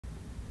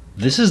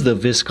This is the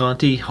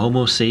Visconti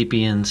Homo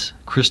Sapiens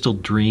Crystal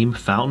Dream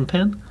fountain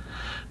pen.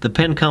 The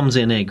pen comes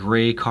in a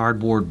gray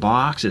cardboard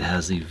box. It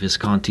has the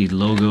Visconti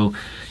logo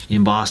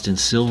embossed in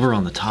silver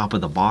on the top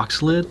of the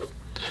box lid.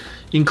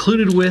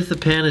 Included with the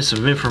pen is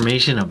some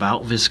information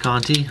about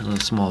Visconti, a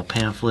small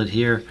pamphlet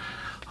here.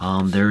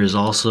 There is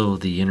also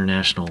the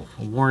international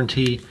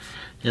warranty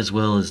as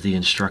well as the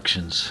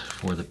instructions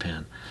for the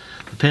pen.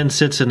 The pen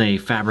sits in a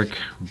fabric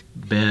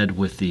bed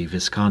with the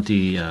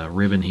Visconti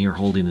ribbon here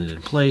holding it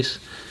in place.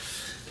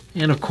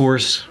 And of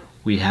course,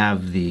 we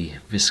have the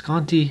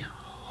Visconti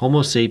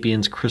Homo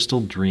Sapiens Crystal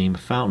Dream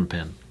fountain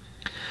pen.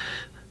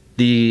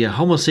 The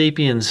Homo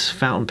Sapiens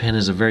fountain pen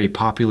is a very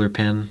popular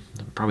pen,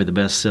 probably the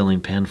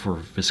best-selling pen for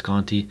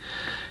Visconti.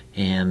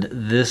 And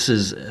this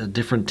is a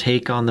different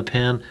take on the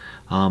pen.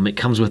 It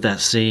comes with that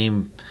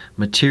same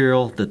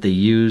material that they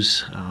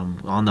use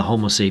on the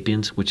Homo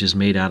Sapiens, which is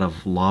made out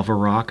of lava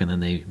rock, and then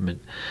they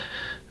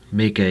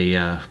make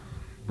a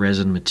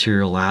resin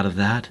material out of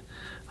that.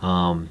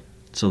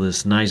 So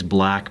this nice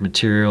black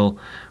material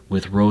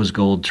with rose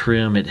gold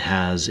trim. It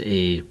has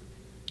a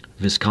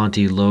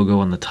Visconti logo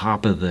on the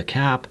top of the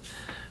cap,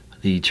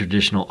 the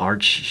traditional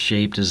arch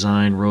shape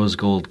design, rose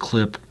gold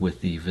clip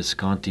with the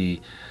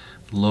Visconti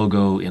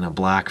logo in a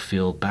black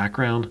filled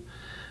background.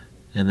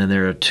 And then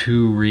there are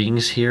two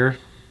rings here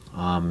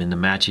in the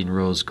matching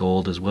rose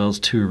gold, as well as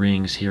two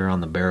rings here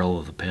on the barrel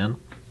of the pen.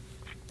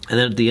 And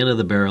then at the end of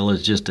the barrel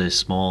is just a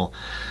small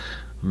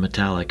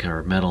metallic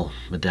or metal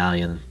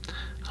medallion.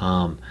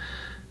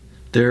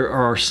 There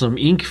are some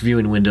ink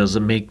viewing windows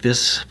that make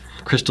this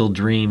Crystal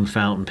Dream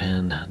fountain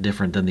pen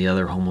different than the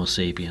other Homo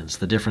Sapiens.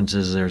 The difference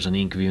is there's an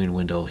ink viewing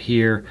window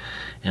here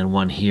and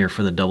one here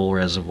for the double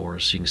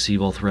reservoirs. So you can see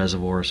both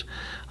reservoirs.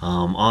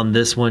 On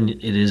this one,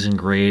 it is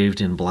engraved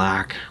in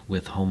black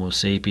with Homo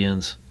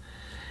Sapiens.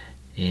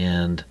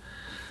 And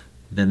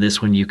then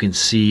this one you can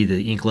see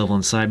the ink level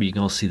inside, but you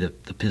can also see the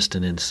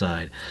piston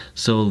inside.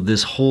 So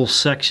this whole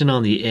section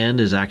on the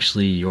end is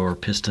actually your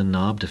piston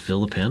knob to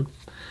fill the pen.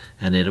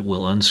 And it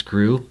will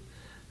unscrew,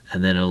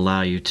 and then it'll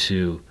allow you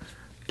to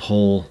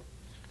pull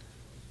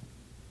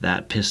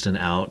that piston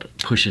out,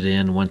 push it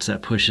in. Once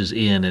that pushes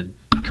in, it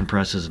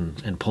compresses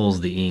and pulls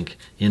the ink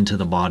into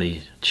the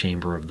body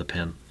chamber of the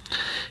pen.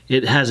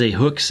 It has a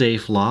hook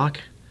safe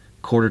lock,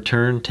 quarter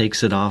turn,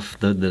 takes it off,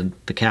 the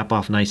cap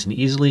off nice and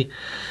easily.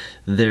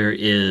 There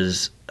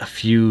is a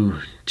few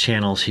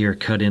channels here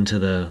cut into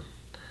the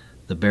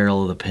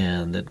barrel of the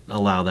pen that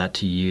allow that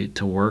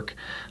to work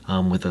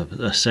with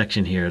a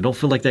section here. I don't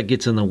feel like that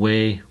gets in the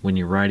way when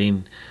you're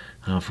writing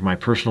for my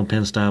personal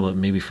pen style, but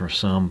maybe for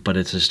some. But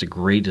it's just a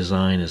great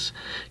design. Is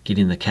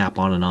getting the cap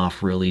on and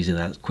off real easy.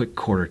 That quick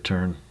quarter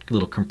turn, a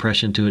little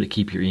compression to it to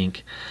keep your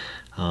ink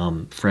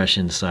fresh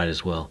inside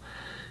as well.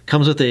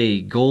 Comes with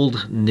a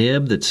gold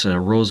nib that's a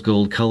rose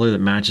gold color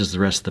that matches the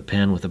rest of the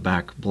pen with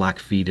the black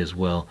feet as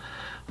well.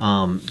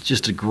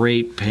 Just a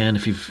great pen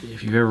if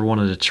you've ever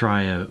wanted to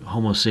try a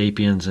Homo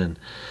Sapiens, and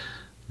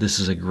this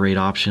is a great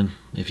option.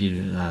 If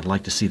you'd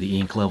like to see the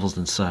ink levels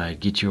inside,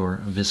 get your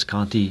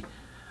Visconti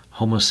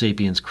Homo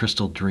Sapiens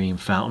Crystal Dream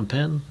fountain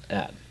pen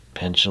at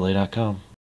penchalet.com.